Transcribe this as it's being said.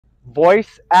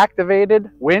voice activated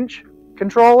winch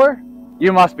controller?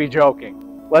 You must be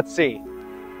joking. Let's see.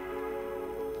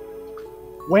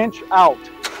 Winch out.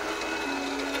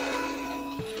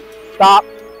 Stop.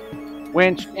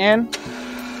 Winch in.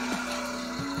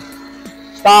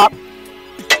 Stop.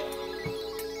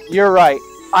 You're right.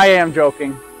 I am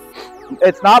joking.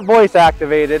 It's not voice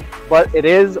activated, but it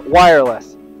is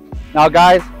wireless. Now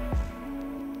guys,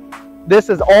 this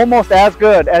is almost as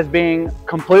good as being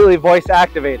completely voice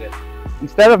activated.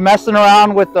 Instead of messing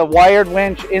around with the wired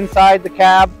winch inside the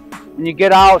cab, when you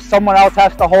get out, someone else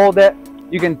has to hold it.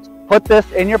 You can put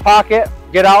this in your pocket,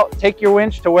 get out, take your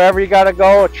winch to wherever you gotta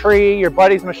go, a tree, your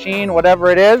buddy's machine, whatever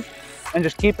it is, and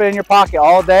just keep it in your pocket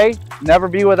all day, never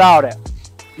be without it.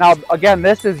 Now, again,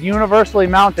 this is universally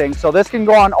mounting, so this can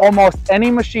go on almost any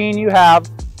machine you have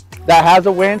that has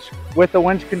a winch with a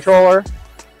winch controller.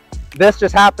 This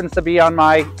just happens to be on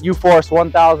my U-Force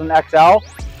 1000 XL.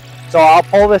 So I'll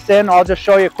pull this in. I'll just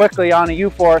show you quickly on a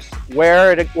U-Force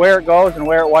where it goes and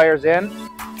where it wires in.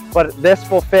 But this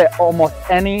will fit almost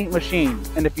any machine.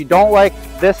 And if you don't like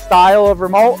this style of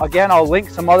remote, again, I'll link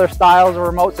some other styles of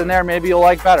remotes in there maybe you'll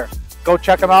like better. Go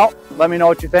check them out. Let me know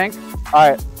what you think.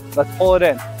 All right, let's pull it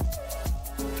in.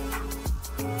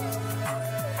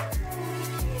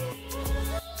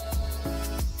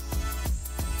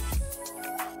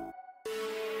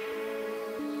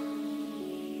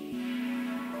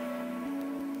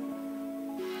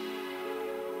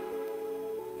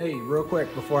 Hey, real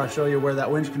quick before I show you where that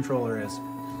winch controller is,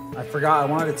 I forgot, I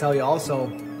wanted to tell you also,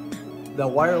 the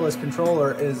wireless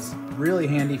controller is really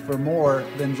handy for more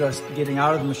than just getting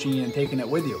out of the machine and taking it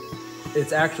with you.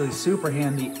 It's actually super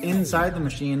handy inside the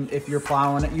machine if you're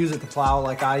plowing it, use it to plow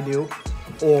like I do,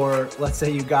 or let's say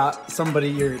you got somebody,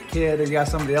 your kid, or you got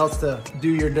somebody else to do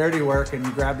your dirty work and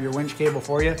grab your winch cable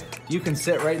for you. You can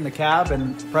sit right in the cab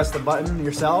and press the button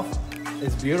yourself.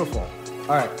 It's beautiful.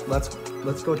 All right,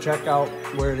 let's go check out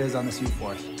where it is on this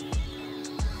U-Force.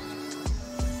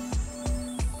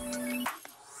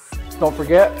 Don't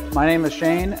forget, my name is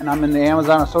Shane and I'm in the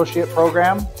Amazon Associate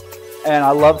Program, and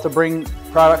I love to bring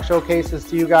product showcases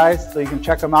to you guys so you can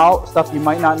check them out. Stuff you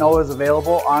might not know is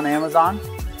available on Amazon.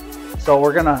 So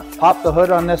we're gonna pop the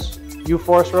hood on this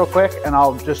U-Force real quick, and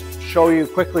I'll just show you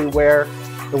quickly where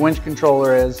the winch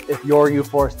controller is if your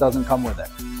U-Force doesn't come with it.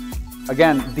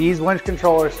 Again, these winch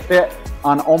controllers fit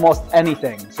on almost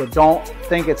anything, so don't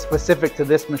think it's specific to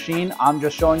this machine. I'm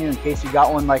just showing you in case you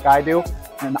got one like I do,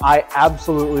 and I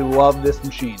absolutely love this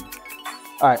machine.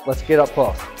 All right, let's get up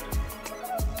close.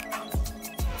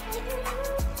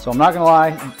 So I'm not gonna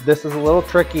lie, this is a little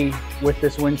tricky with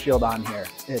this windshield on here.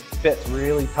 It fits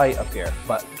really tight up here,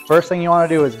 but first thing you wanna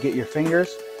do is get your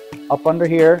fingers up under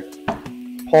here,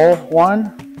 pull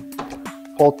one,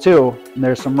 pull two, and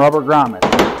there's some rubber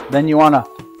grommets. Then you wanna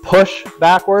push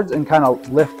backwards and kind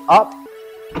of lift up.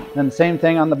 Then the same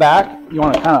thing on the back. You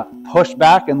want to kind of push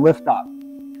back and lift up.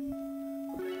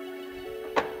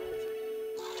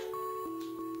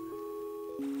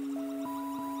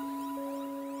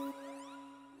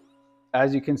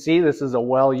 As you can see, this is a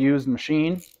well-used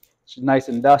machine. It's nice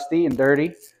and dusty and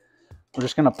dirty. We're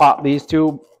just going to pop these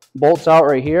two bolts out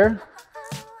right here.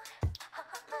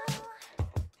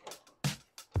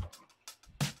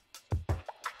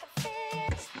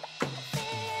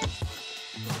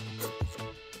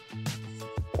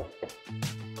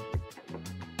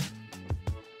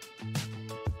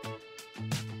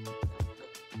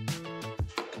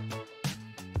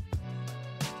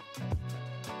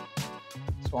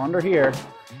 So under here,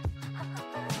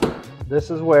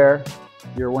 this is where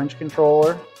your winch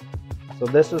controller, so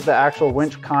this is the actual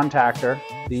winch contactor.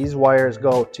 These wires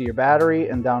go to your battery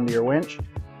and down to your winch.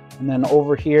 And then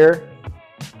over here,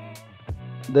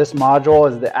 this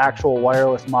module is the actual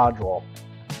wireless module.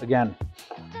 Again,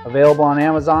 available on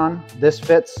Amazon. This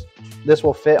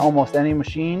will fit almost any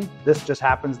machine. This just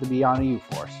happens to be on a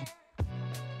U-Force.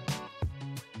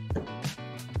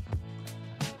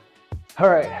 All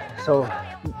right, so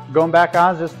going back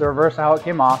on is just the reverse of how it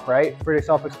came off, right? Pretty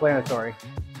self-explanatory.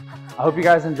 I hope you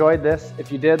guys enjoyed this.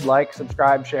 If you did, like,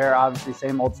 subscribe, share, obviously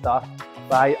same old stuff.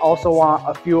 But I also want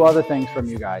a few other things from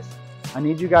you guys. I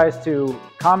need you guys to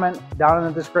comment down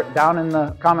in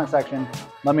the comment section.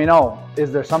 Let me know,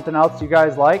 is there something else you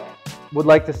guys would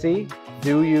like to see?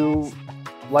 Do you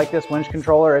like this winch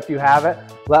controller? If you have it,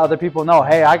 let other people know,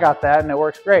 hey, I got that and it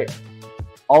works great.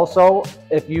 Also,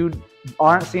 if you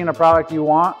aren't seeing a product you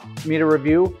want me to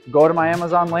review, go to my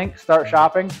Amazon link, start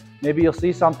shopping. Maybe you'll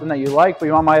see something that you like, but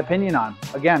you want my opinion on.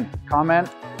 Again, comment,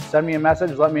 send me a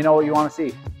message, let me know what you want to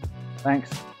see. Thanks.